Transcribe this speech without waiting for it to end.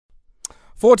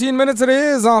14 minutes it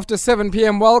is after 7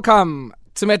 p.m. Welcome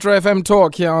to Metro FM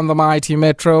Talk here on the Mighty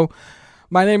Metro.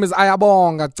 My name is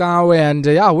Ayabonga Tawe, and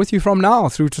with you from now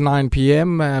through to 9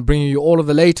 p.m., bringing you all of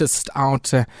the latest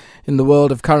out in the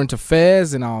world of current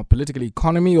affairs, in our political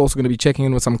economy. Also going to be checking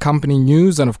in with some company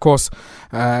news, and of course,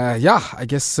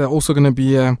 also going to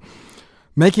be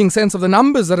making sense of the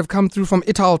numbers that have come through from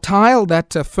Italtile,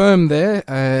 that firm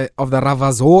there of the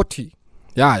Ravazotti.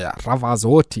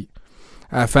 Ravazotti.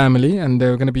 Family, and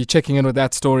we're going to be checking in with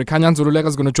that story. Khanya Nduzululeka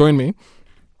is going to join me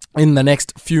in the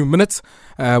next few minutes,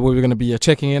 where we're going to be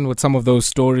checking in with some of those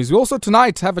stories. We also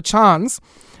tonight have a chance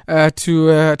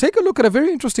to take a look at a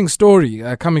very interesting story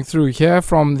coming through here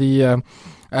from the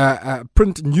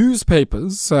print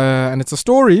newspapers, and it's a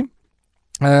story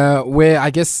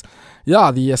where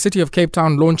the city of Cape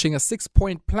Town launching a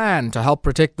 6-point plan to help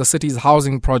protect the city's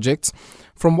housing projects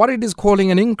from what it is calling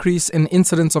an increase in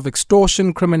incidents of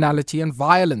extortion, criminality and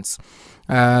violence.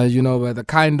 The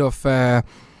kind of,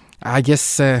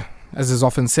 as is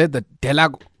often said, the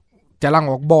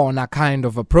Delangokbona kind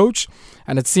of approach.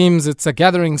 And it seems it's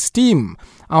gathering steam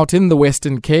out in the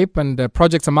Western Cape, and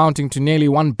projects amounting to nearly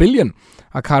 1 billion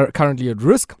are currently at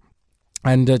risk.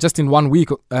 And just in 1 week,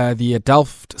 the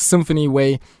Delft Symphony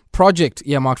Way project,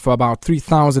 earmarked for about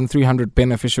 3,300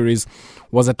 beneficiaries,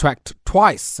 was attacked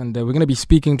twice. And we're going to be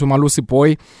speaking to Malusi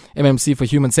Boy, MMC for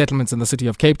Human Settlements in the city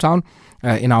of Cape Town,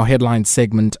 in our headline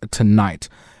segment tonight.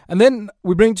 And then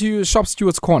we bring to you Shop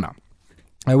Steward's Corner,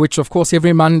 which of course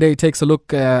every Monday takes a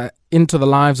look into the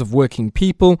lives of working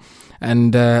people,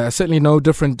 and certainly no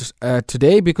different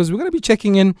today, because we're going to be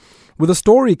checking in with a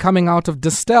story coming out of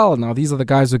Distel. Now, these are the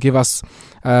guys who give us,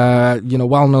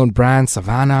 well-known brands: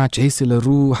 Savannah, JC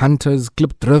Leroux, Hunters,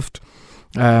 Klipdrift,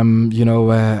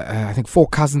 I think Four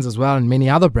Cousins as well, and many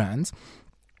other brands.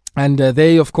 And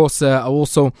they, of course, are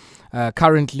also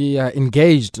currently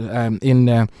engaged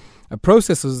in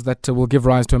processes that will give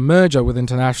rise to a merger with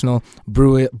international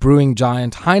brewing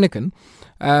giant Heineken.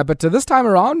 But this time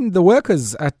around, the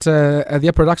workers at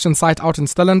their production site out in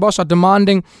Stellenbosch are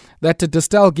demanding that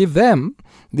Distel give them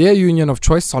their union of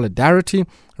choice solidarity,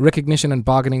 recognition and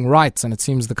bargaining rights. And it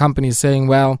seems the company is saying,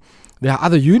 well, there are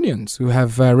other unions who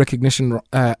have recognition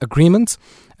agreements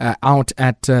out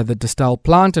at the Distel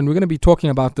plant. And we're going to be talking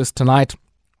about this tonight.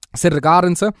 Cedric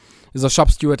Arendse is a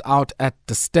shop steward out at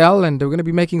Distel, and we're going to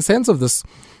be making sense of this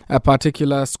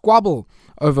particular squabble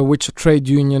over which trade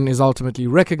union is ultimately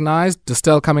recognized.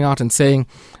 Distel coming out and saying,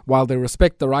 while they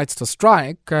respect the rights to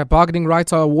strike, bargaining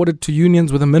rights are awarded to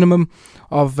unions with a minimum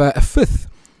of a fifth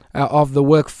of the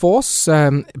workforce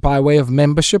by way of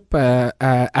membership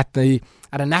at a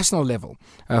national level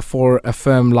for a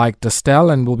firm like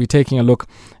Distel. And we'll be taking a look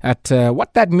at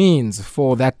what that means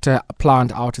for that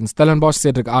plant out in Stellenbosch.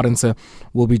 Cedric Arendse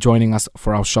will be joining us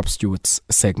for our Shop Stewards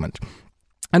segment.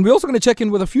 And we're also going to check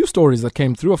in with a few stories that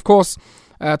came through. Of course,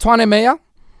 Tshwane Mayor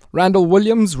Randall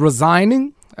Williams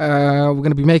resigning. We're going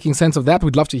to be making sense of that.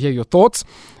 We'd love to hear your thoughts.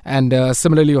 And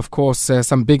similarly, of course,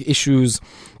 some big issues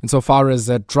insofar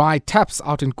as dry taps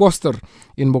out in Koster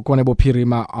in Bokone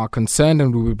Bophirima are concerned,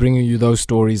 and we'll be bringing you those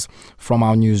stories from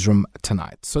our newsroom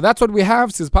tonight. So that's what we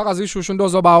have.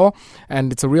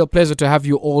 And it's a real pleasure to have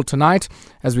you all tonight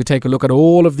as we take a look at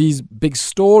all of these big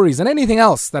stories and anything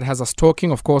else that has us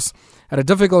talking, of course, at a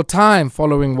difficult time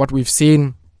following what we've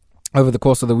seen over the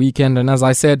course of the weekend. And as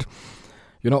I said,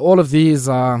 all of these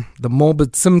are the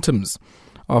morbid symptoms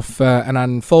of an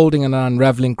unfolding and an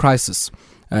unraveling crisis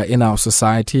in our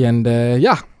society. And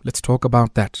let's talk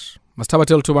about that.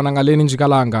 Masithabathela thuba nangaleni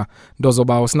njikalanga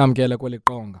ndozobawo sinamkele kweli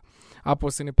qonga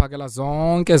apho siniphakela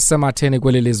zonke sisematheni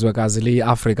kweli lizwekazi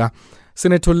liyi-Afrika,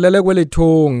 sinethulele kweli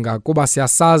thunga kuba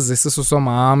siyasazi sisu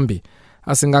somhambi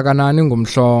asingakanani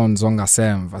ngumhlonzo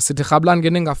ngasemva. Sithi rhabulani ke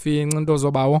ningafinci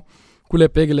ntozobawo kule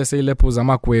bhekile seyilephuza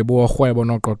amagwebu orhwebo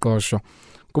noqoqosho,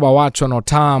 kuba watsho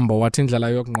noThambo wathi indlela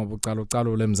yokunqoba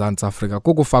ucalucalulo eMzantsi Afrika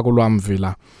kukufaka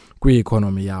ulwamvila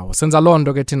kwi-economy yawo. Senza loo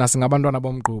nto ke thina singabantwana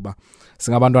bomgquba,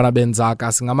 singabantwana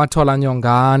benzaka, singamathola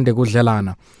nyongande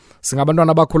kudlelana,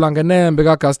 singabantwana bakhula ngenembe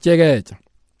kaGasityeketyha,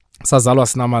 sazalwa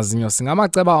sinamazinyo,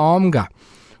 singamaceba omnga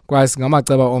kwaye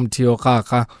singamaceba omthiyo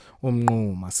rharha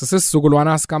umnquma.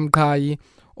 Sisisizukulwana sikamqhayi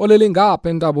oleli ngapha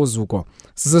eNtabozuko,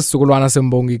 sisisizukulwana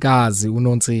sembongikazi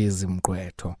uNontsizi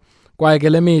Mgqwetho. Kwaye ke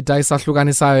le mida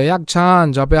isahlukanisayo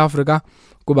yakutshanja apha eAfrika,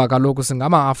 kuba kaloku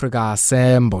singama-Afrika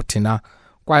asembo thina,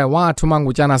 kwaye wathi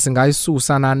umangutyana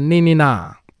singayisusa nanini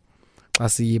na xa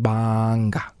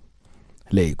siyibanga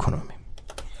le economy.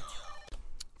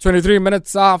 23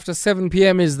 minutes after 7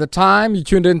 p.m. is the time. You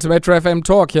tuned into Metro FM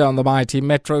Talk here on the Mighty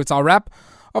Metro. It's our wrap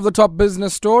of the top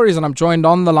business stories, and I'm joined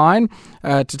on the line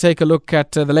to take a look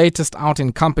at the latest out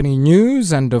in company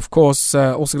news, and of course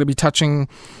also going to be touching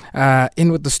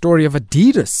in with the story of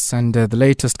Adidas and the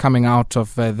latest coming out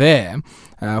of there.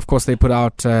 Of course, they put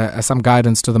out some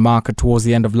guidance to the market towards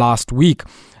the end of last week.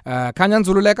 Khanya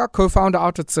Nduzululeka, co-founder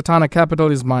out at Setana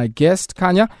Capital, is my guest.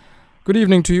 Khanya, good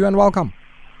evening to you and welcome.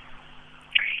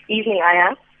 Evening,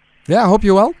 Aya. Yeah, I hope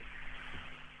you're well.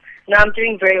 No, I'm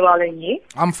doing very well, and you?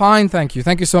 I'm fine, thank you.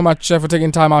 Thank you so much for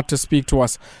taking time out to speak to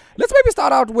us. Let's maybe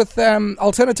start out with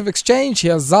alternative exchange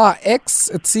here. ZAR-X,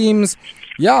 it seems,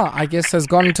 I guess has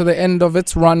gone to the end of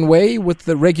its runway with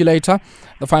the regulator,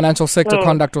 the Financial Sector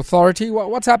Conduct Authority.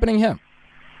 What's happening here?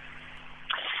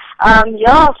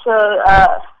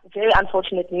 Very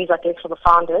unfortunate news, I guess, for the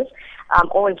founders.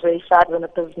 Always very sad when a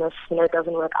business,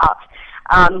 doesn't work out.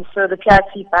 So the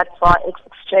PIC-backed ZAR-X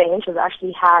exchange has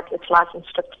actually had its license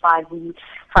stripped by the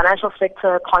Financial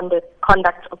Sector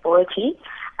Conduct Authority.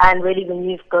 And really the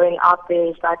news going out there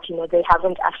is that, they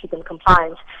haven't actually been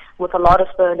compliant with a lot of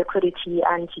the liquidity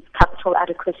and capital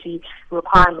adequacy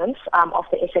requirements of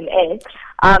the SMA.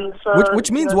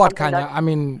 Which means what, Khanya? I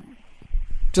mean,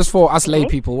 just for us lay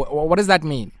people, what does that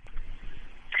mean?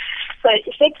 So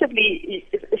effectively,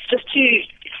 it's just to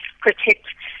protect,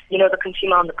 the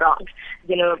consumer on the ground.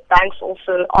 Banks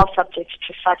also are subject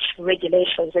to such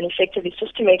regulations, and effectively it's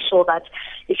just to make sure that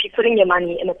if you're putting your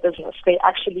money in a business, they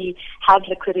actually have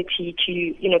liquidity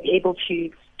to, be able to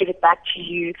give it back to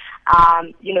you,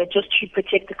 just to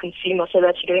protect the consumer so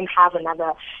that you don't have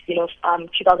another,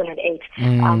 2008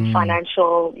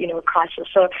 financial, crisis.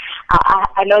 So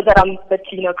I know that I'm a bit,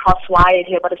 cross-wired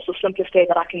here, but it's the simplest way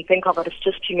that I can think of it. It's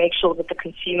just to make sure that the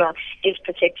consumer is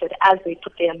protected as they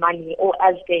put their money or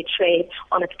as they trade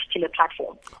on a particular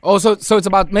platform. Oh, so it's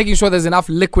about making sure there's enough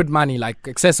liquid money, like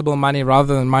accessible money,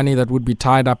 rather than money that would be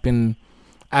tied up in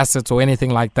assets or anything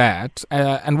like that.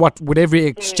 And what would every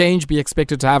exchange be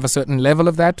expected to have a certain level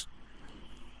of that?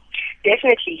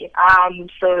 Definitely.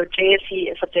 So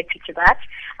JSE is subjected to that.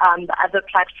 The other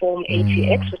platform,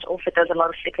 ATX, which also does a lot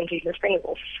of secondary listing, is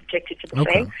also subjected to the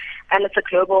same. And it's a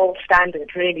global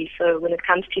standard, really. So when it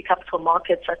comes to capital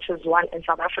markets, such as one in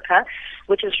South Africa,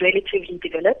 which is relatively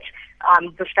developed,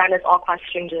 the standards are quite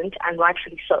stringent, and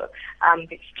rightfully so.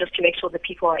 It's just to make sure that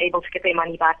people are able to get their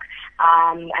money back.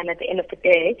 And at the end of the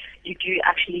day, you do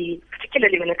actually,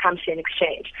 particularly when it comes to an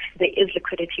exchange, there is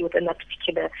liquidity within that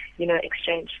particular,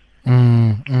 exchange.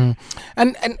 And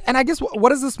I guess what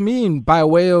does this mean by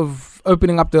way of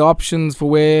opening up the options for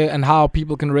where and how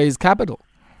people can raise capital?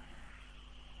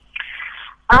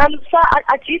 So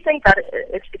I do think that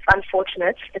it's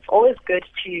unfortunate. It's always good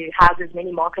to have as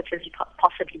many markets as you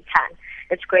possibly can.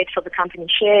 It's great for the company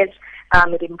shares.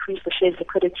 It improves the shares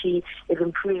liquidity. It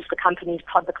improves the company's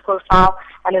public profile,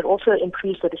 and it also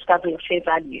improves the discovery of fair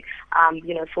value,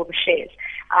 for the shares.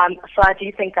 So I do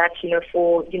think that,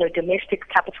 for, domestic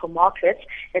capital markets,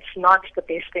 it's not the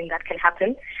best thing that can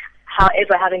happen.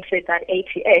 However, having said that,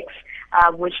 ATX,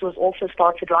 which was also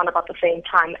started around about the same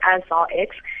time as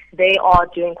ZAR-X, they are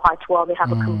doing quite well. They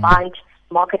have a combined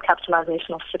market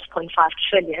capitalization of 6.5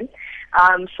 trillion.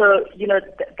 So,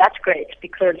 that's great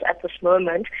because at this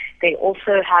moment, they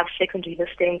also have secondary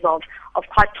listings of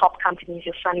quite top companies,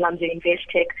 your Sanlam, your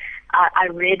Investec. I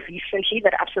read recently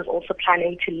that Absa is also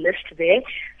planning to list there.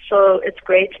 So it's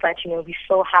great that, we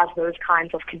still have those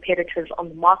kinds of competitors on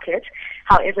the market.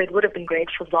 However, it would have been great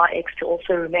for ZAR-X to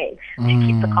also remain to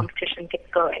keep the competition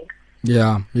going.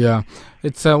 Yeah.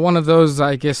 It's one of those,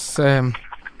 I guess,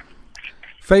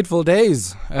 fateful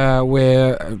days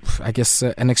where I guess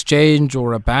an exchange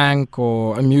or a bank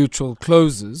or a mutual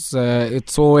closes.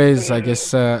 It's always, I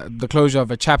guess, the closure of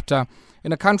a chapter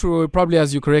in a country where we probably,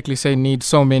 as you correctly say, need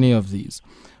so many of these.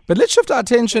 But let's shift our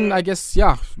attention, I guess,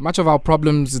 much of our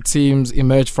problems, it seems,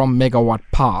 emerge from Megawatt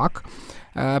Park.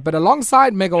 But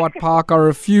alongside Megawatt Park are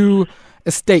a few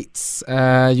estates,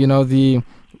 the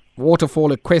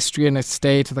Waterfall Equestrian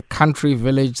Estate, the Country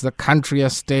Village, the Country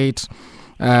Estate.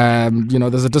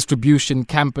 There's a distribution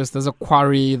campus, there's a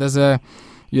quarry, there's a,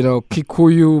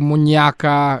 Kikuyu,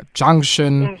 Munyaka,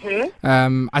 Junction.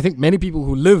 I think many people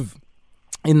who live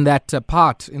in that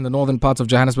part, in the northern parts of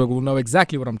Johannesburg, will know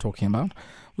exactly what I'm talking about.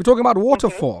 We're talking about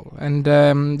Waterfall. And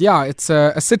it's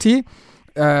a city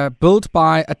built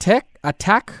by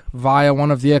Attack via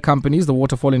one of their companies, the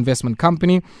Waterfall Investment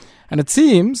Company. And it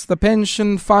seems the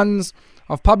pension funds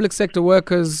of public sector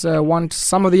workers want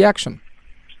some of the action.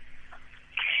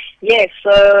 Yes,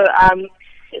 so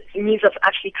news have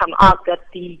actually come out that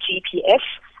the GPF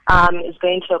is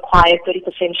going to acquire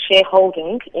 30%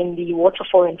 shareholding in the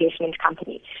Waterfall Investment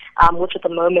Company, which at the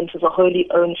moment is a wholly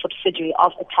owned subsidiary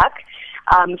of Attack.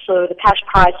 So the cash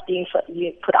price being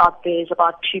put out there is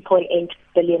about 2.8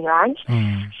 billion rand.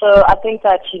 So I think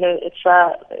that, it's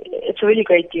a really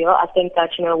great deal. I think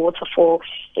that, Waterfall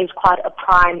is quite a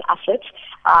prime asset.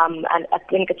 And I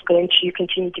think it's going to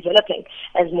continue developing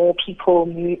as more people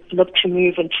look to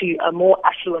move into a more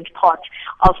affluent part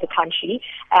of the country.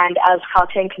 And as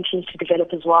Gauteng continues to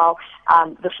develop as well,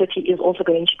 the city is also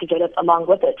going to develop along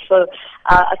with it. So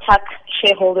Attack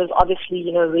shareholders obviously,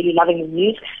 really loving the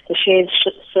news. The shares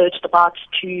surged about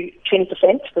to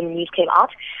 20% when the news came out.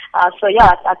 So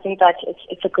yeah, I think that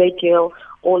it's a great deal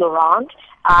all around.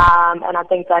 And I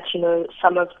think that,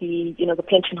 some of the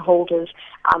pension holders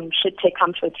should take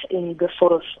comfort in this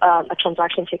sort of a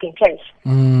transaction taking place.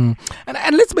 And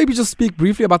let's maybe just speak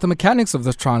briefly about the mechanics of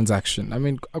this transaction. I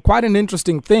mean, quite an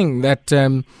interesting thing that,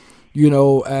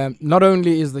 not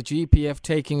only is the GPF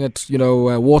taking it,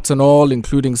 warts and all,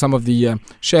 including some of the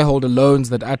shareholder loans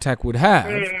that Attack would have,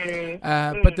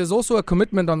 but there's also a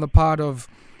commitment on the part of,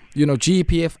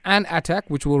 GPF and Attack,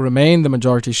 which will remain the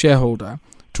majority shareholder,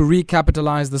 to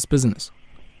recapitalize this business.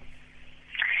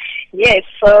 Yes,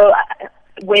 so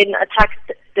when Attack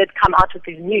did come out with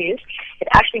the news, it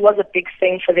actually was a big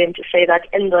thing for them to say that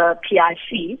in the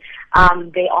PIC,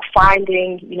 they are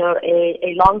finding,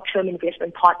 a long-term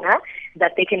investment partner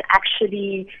that they can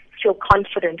actually feel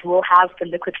confident will have the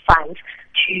liquid funds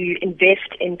to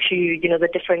invest into, the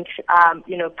different,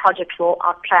 project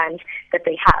rollout plans that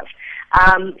they have.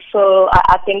 So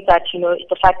I think that,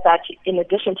 the fact that in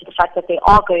addition to the fact that they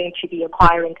are going to be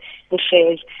acquiring the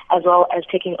shares as well as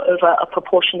taking over a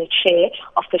proportionate share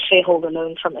of the shareholder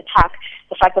loan from Attack,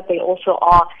 the fact that they also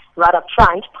are right up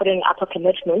front putting up a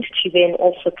commitment to then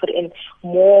also put in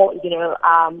more,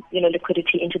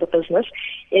 liquidity into the business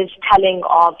is telling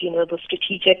of, the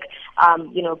strategic,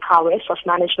 prowess of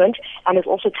management, and is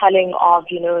also telling of,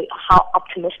 how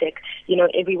optimistic,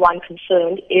 everyone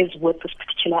concerned is with this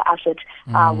particular asset,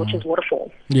 which is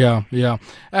Waterfall. Yeah.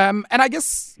 And I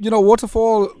guess,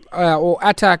 Waterfall or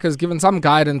Attack has given some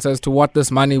guidance as to what this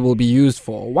money will be used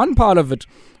for. One part of it,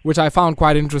 which I found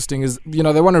quite interesting, is,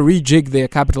 they want to rejig their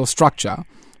capital structure.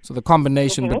 So the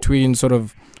combination between sort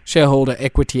of shareholder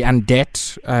equity and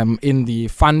debt in the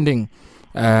funding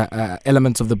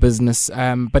elements of the business.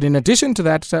 But in addition to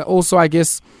that, also, I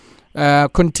guess,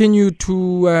 continue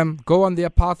to go on their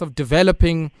path of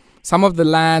developing some of the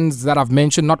lands that I've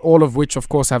mentioned, not all of which, of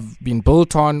course, have been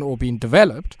built on or been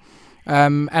developed.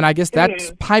 And I guess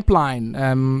that pipeline,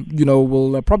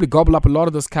 will probably gobble up a lot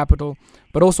of this capital,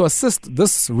 but also assist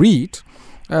this REIT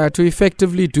to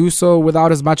effectively do so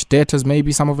without as much debt as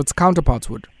maybe some of its counterparts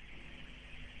would.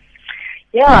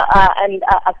 Yeah, and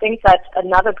I think that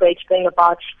another great thing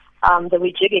about the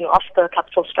rejigging of the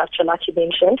capital structure, like you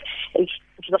mentioned, is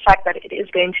the fact that it is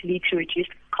going to lead to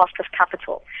reduced cost of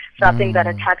capital. So I think that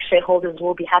Attack shareholders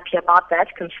will be happy about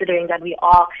that, considering that we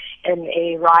are in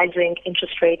a rising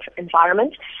interest rate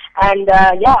environment. And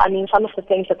some of the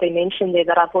things that they mentioned there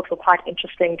that I thought were quite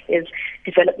interesting is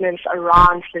developments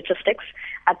around logistics.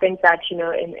 I think that,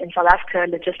 in South Africa,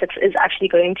 logistics is actually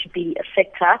going to be a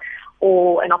sector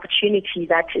or an opportunity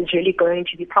that is really going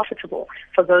to be profitable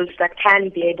for those that can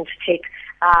be able to take,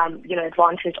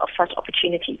 advantage of such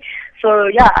opportunity. So,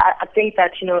 I think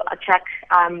that, Attack,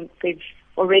 they've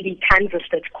already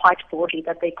canvassed it quite broadly,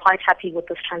 that they're quite happy with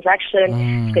this transaction.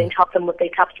 It's going to help them with their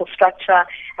capital structure,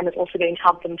 and it's also going to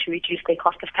help them to reduce their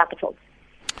cost of capital.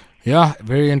 Yeah,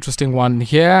 very interesting one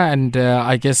here. And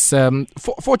I guess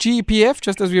for GEPF,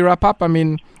 just as we wrap up,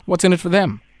 what's in it for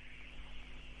them?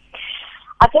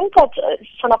 I think that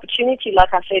it's an opportunity,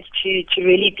 like I said, to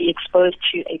really be exposed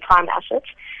to a prime asset,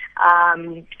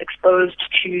 exposed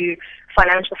to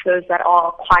financial flows that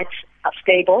are quite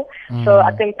stable. So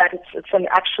I think that it's an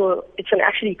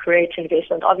actually great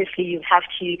investment. Obviously, you have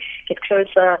to get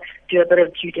closer, do a bit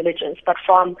of due diligence. But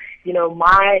from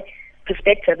my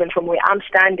perspective and from where I'm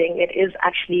standing, it is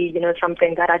actually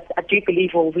something that I do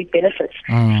believe will reap benefits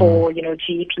for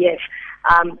GEPF.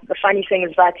 The funny thing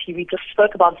is that we just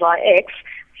spoke about ZARX.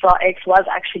 ZARX was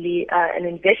actually an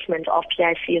investment of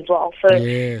PIC as well. So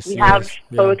we have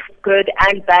both good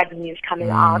and bad news coming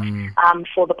out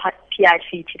for the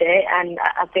PIC today. And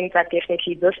I think that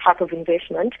definitely this type of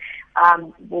investment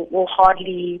will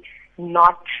hardly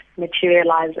not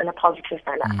materialize in a positive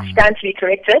manner. Stand to be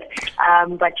corrected,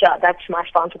 but that's my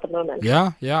stance at the moment.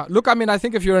 Yeah. Look, I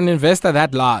think if you're an investor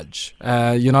that large,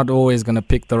 you're not always going to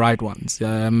pick the right ones.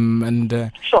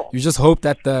 Sure. You just hope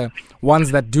that the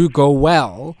ones that do go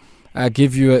well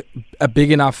give you a big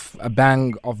enough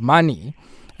bang of money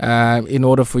in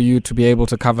order for you to be able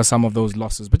to cover some of those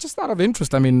losses. But just out of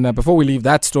interest, I mean, before we leave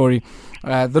that story,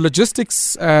 the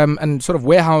logistics and sort of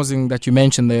warehousing that you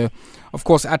mentioned there, of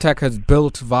course, Attack has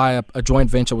built via a joint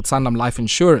venture with Sanlam Life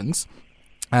Insurance.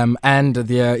 And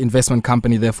their investment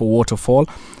company there for Waterfall.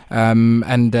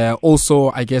 And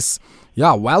also, I guess,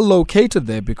 well located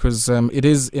there because it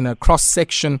is in a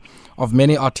cross-section of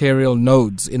many arterial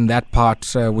nodes in that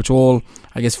part, which all,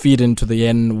 I guess, feed into the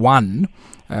N1,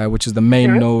 which is the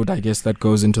main node, I guess, that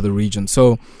goes into the region.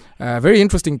 So, very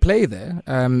interesting play there,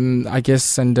 I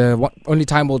guess, and only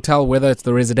time will tell whether it's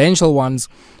the residential ones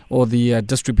or the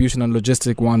distribution and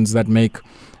logistic ones that make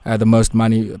the most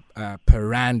money per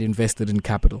rand invested in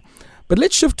capital. But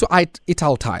let's shift to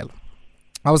Italtile.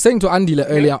 I was saying to Andile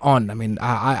earlier on, I mean,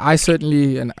 I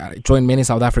certainly, and I join many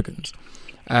South Africans,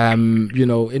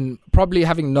 in probably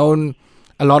having known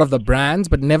a lot of the brands,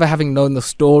 but never having known the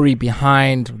story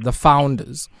behind the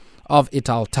founders of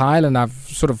Italtile. And I've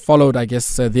sort of followed, I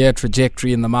guess, their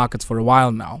trajectory in the markets for a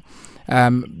while now.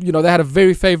 They had a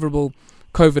very favorable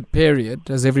COVID period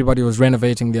as everybody was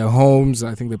renovating their homes.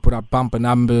 I think they put up bumper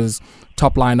numbers,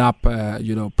 top line up,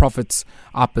 profits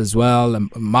up as well,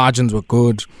 and margins were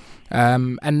good.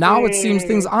 And now it seems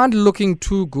things aren't looking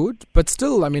too good, but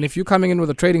still, I mean, if you're coming in with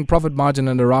a trading profit margin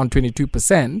at around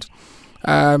 22%,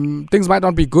 things might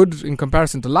not be good in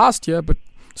comparison to last year, but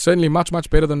certainly much, much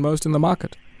better than most in the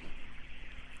market.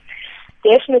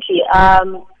 Definitely.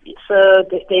 So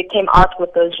they came out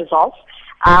with those results,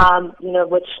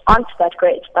 which aren't that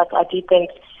great, but I do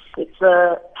think it's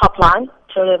the top line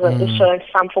turnover is showing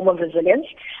some form of resilience,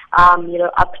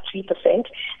 up 3%.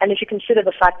 And if you consider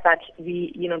the fact that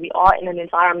we are in an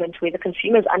environment where the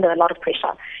consumer is under a lot of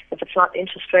pressure. If it's not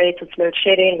interest rates, it's load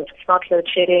shedding. If it's not load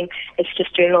shedding, it's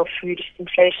just general food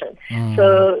inflation.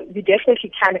 So we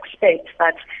definitely can expect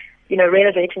that,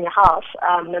 renovating your house,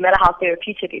 no matter how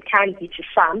therapeutic it can be to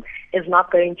some, is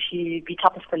not going to be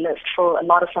top of the list for a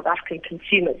lot of South African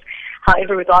consumers.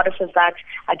 However, regardless of that,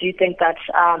 I do think that,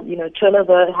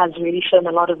 turnover has really shown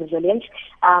a lot of resilience,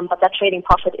 but that trading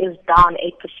profit is down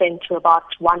 8% to about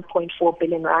 1.4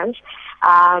 billion rands.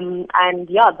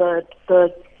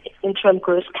 The interim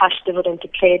gross cash dividend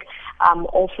declared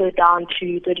also down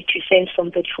to 32 cents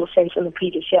from 34 cents in the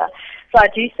previous year. So I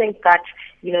do think that,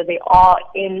 they are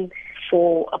in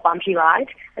for a bumpy ride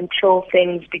until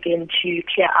things begin to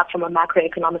clear up from a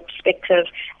macroeconomic perspective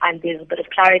and there's a bit of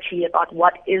clarity about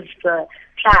what is the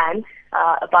plan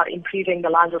about improving the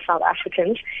lives of South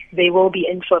Africans. They will be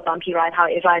in for a bumpy ride.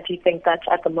 However, I do think that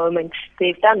at the moment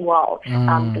they've done well,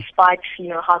 despite,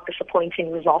 how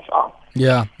disappointing results are.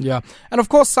 Yeah. And of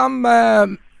course, some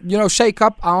shake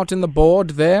up out in the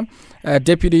board there.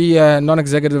 Deputy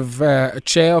non-executive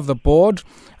chair of the board,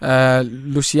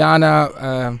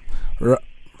 Luciana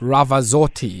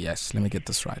Ravazotti. Yes, let me get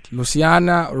this right.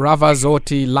 Luciana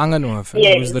Ravazotti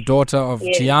Langenhoven, who's the daughter of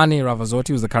Gianni Ravazotti,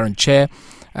 who's the current chair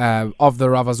of the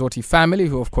Ravazotti family,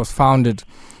 who of course founded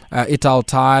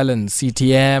Italtile and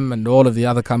CTM and all of the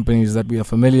other companies that we are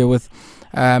familiar with.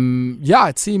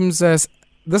 It seems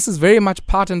this is very much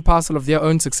part and parcel of their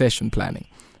own succession planning.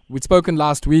 We'd spoken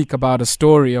last week about a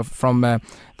story from the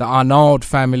Arnaud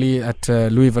family at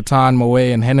Louis Vuitton,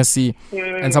 Moet and Hennessy,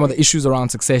 and some of the issues around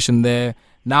succession there.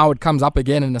 Now it comes up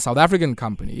again in a South African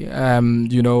company,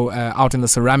 out in the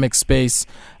ceramic space.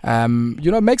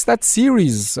 Makes that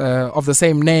series of the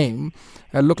same name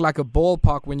look like a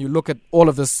ballpark when you look at all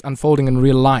of this unfolding in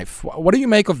real life. What do you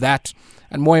make of that?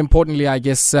 And more importantly, I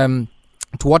guess, to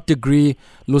what degree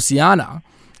Luciana,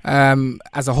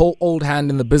 as a whole old hand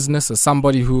in the business, as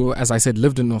somebody who, as I said,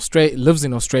 lives in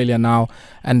Australia now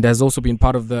and has also been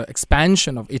part of the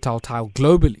expansion of Italtile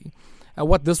globally,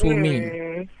 what this will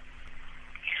mean?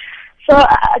 So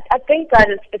I think that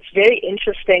it's very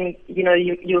interesting.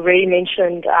 You already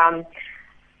mentioned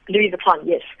Louis Vuitton,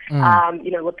 yes.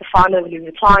 With the founder of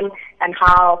Louis Vuitton and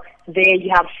how there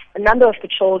you have a number of the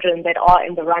children that are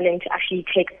in the running to actually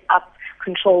take up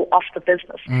control of the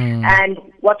business. And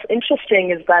what's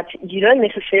interesting is that you don't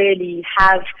necessarily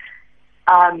have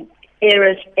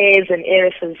heirs and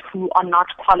heiresses who are not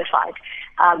qualified.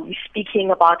 You're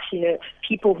speaking about,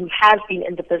 people who have been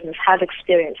in the business, have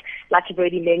experience. Like you've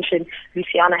already mentioned,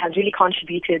 Luciana has really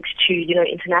contributed to,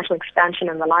 international expansion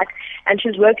and the like. And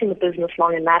she's worked in the business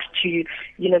long enough to,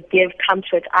 give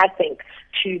comfort, I think,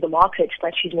 to the market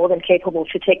that she's more than capable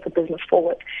to take the business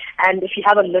forward. And if you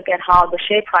have a look at how the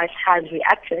share price has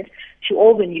reacted to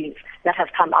all the news that has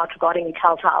come out regarding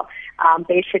Italtile,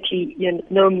 basically,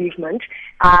 no movement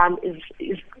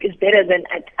is better than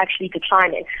actually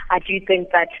declining. I do think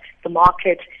that the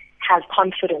market has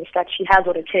confidence that she has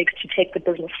what it takes to take the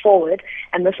business forward,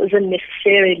 and this isn't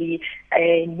necessarily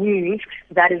a move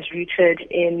that is rooted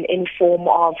in any form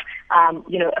of,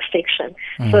 affection.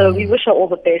 So we wish her all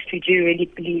the best. We do really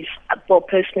believe, well,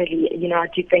 personally, I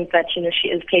do think that, she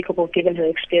is capable given her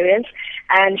experience,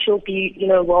 and she'll be,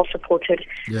 well supported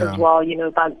as well,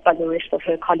 by the rest of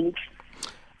her colleagues.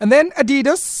 And then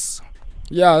Adidas.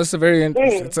 Yeah, it's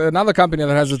it's another company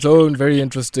that has its own very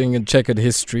interesting and checkered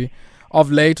history. Of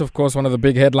late, of course, one of the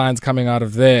big headlines coming out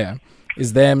of there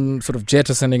is them sort of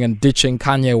jettisoning and ditching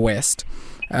Khanya West.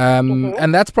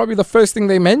 And that's probably the first thing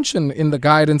they mention in the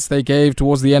guidance they gave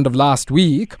towards the end of last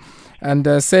week. And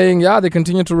saying, they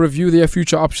continue to review their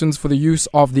future options for the use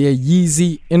of their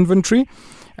Yeezy inventory.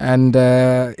 And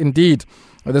indeed,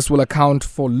 this will account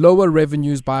for lower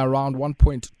revenues by around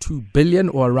 1.2 billion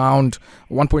or around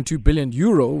 1.2 billion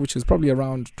euro, which is probably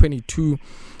around 22,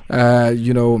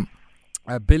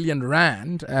 a billion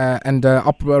rand, and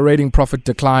operating profit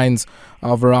declines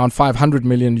of around 500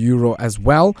 million euro as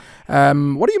well.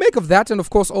 What do you make of that? And of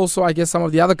course, also, I guess some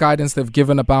of the other guidance they've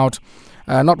given about,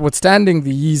 notwithstanding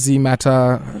the Yeezy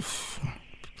matter,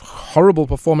 horrible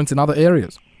performance in other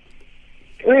areas.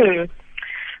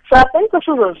 So I think this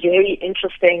is a very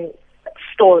interesting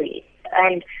story.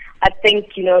 And I think,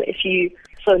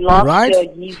 last year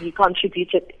Yeezy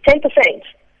contributed 10%.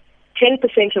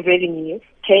 10% of revenue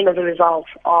came as a result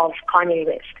of Kanye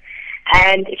West.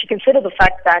 And if you consider the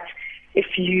fact that if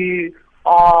you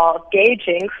are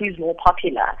gauging who's more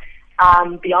popular,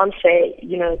 Beyonce,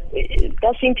 it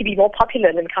does seem to be more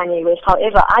popular than Kanye West.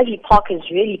 However, Ivy Park has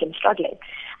really been struggling.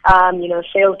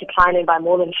 Sales declining by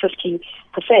more than 50%,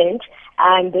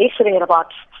 and they're sitting at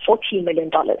about $14 million,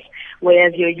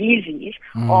 whereas your Yeezys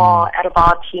are at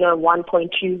about,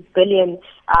 $1.2 billion,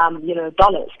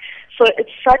 dollars. So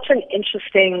it's such an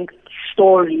interesting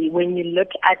story when you look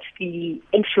at the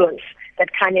influence that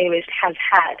Kanye West has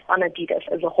had on Adidas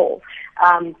as a whole.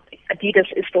 Adidas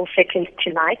is still second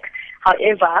to Nike.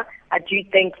 However, I do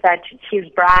think that his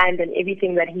brand and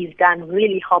everything that he's done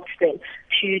really helps them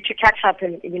to catch up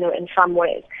in some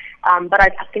ways. But I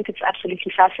think it's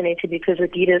absolutely fascinating because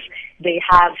Adidas, they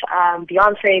have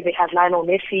Beyonce, they have Lionel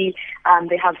Messi,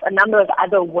 they have a number of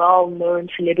other well-known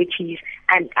celebrities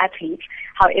and athletes.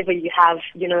 However, you have,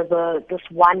 this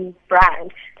one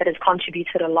brand that has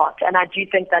contributed a lot. And I do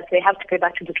think that they have to go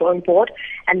back to the drawing board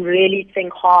and really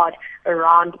think hard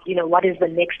around, what is the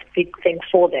next big thing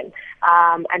for them,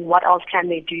 and what else can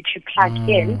they do to plug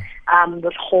in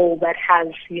this hole that has,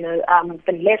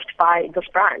 been left by this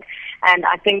brand. And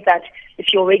I think that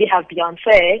if you already have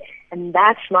Beyonce and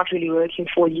that's not really working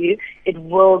for you, it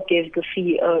will give the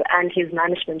CEO and his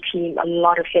management team a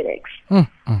lot of headaches.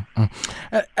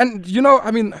 And,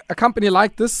 a company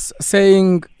like this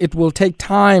saying it will take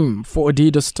time for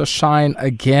Adidas to shine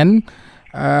again,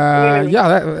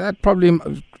 that probably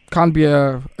can't be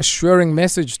a assuring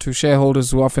message to shareholders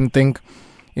who often think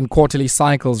in quarterly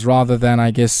cycles rather than,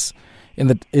 I guess, in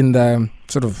the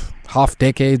sort of half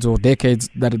decades or decades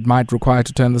that it might require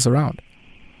to turn this around.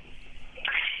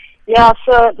 Yeah,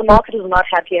 so the market is not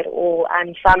happy at all,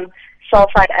 and some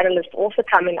sell-side analysts also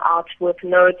coming out with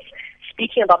notes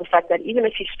speaking about the fact that even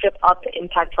if you strip out the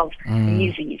impact of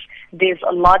Yeezys, there's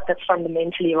a lot that's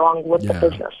fundamentally wrong with the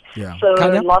business. Yeah. So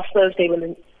Khanya? last Thursday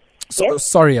when...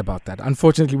 Sorry about that.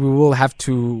 Unfortunately, we will have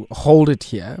to hold it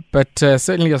here, but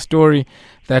certainly a story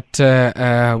that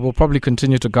will probably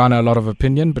continue to garner a lot of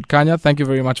opinion. But Khanya, thank you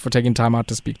very much for taking time out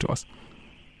to speak to us.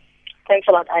 Thanks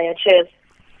a lot, Aya. Cheers.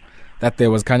 That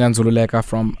there was Khanya Nduzululeka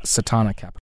from Setana Capital.